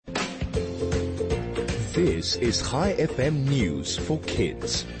This is ChaiFM News for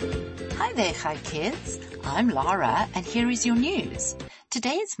Kids. Hi there, Chai Kids. I'm Lara, and here is your news.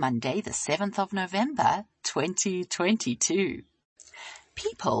 Today is Monday, the 7th of November, 2022.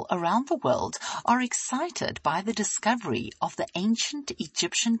 People around the world are excited by the discovery of the ancient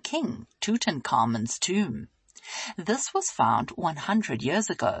Egyptian king, Tutankhamun's tomb. This was found 100 years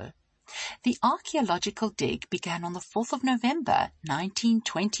ago. The archaeological dig began on the 4th of November,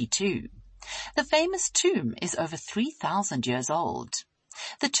 1922. The famous tomb is over 3,000 years old.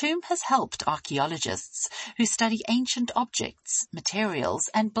 The tomb has helped archaeologists who study ancient objects, materials,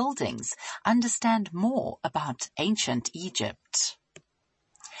 and buildings understand more about ancient Egypt.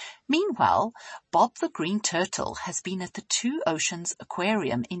 Meanwhile, Bob the Green Turtle has been at the Two Oceans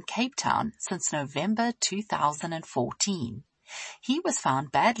Aquarium in Cape Town since November 2014. He was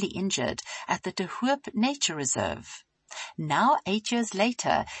found badly injured at the De Hoop Nature Reserve. Now, 8 years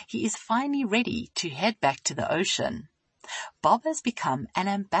later, he is finally ready to head back to the ocean. Bob has become an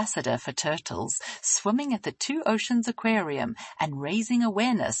ambassador for turtles, swimming at the Two Oceans Aquarium and raising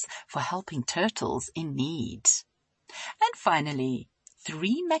awareness for helping turtles in need. And finally,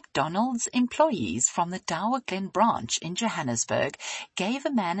 3 McDonald's employees from the Dower Glen branch in Johannesburg gave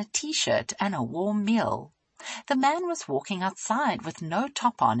a man a T-shirt and a warm meal. The man was walking outside with no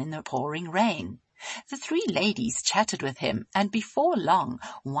top on in the pouring rain. The 3 ladies chatted with him, and before long,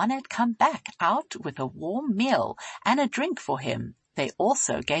 one had come back out with a warm meal and a drink for him. They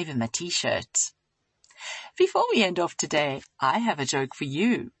also gave him a T-shirt. Before we end off today, I have a joke for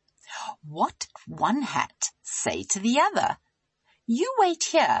you. What did one hat say to the other? You wait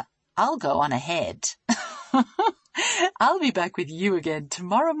here, I'll go on ahead. I'll be back with you again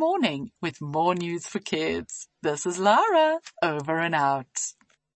tomorrow morning with more news for kids. This is Lara, over and out.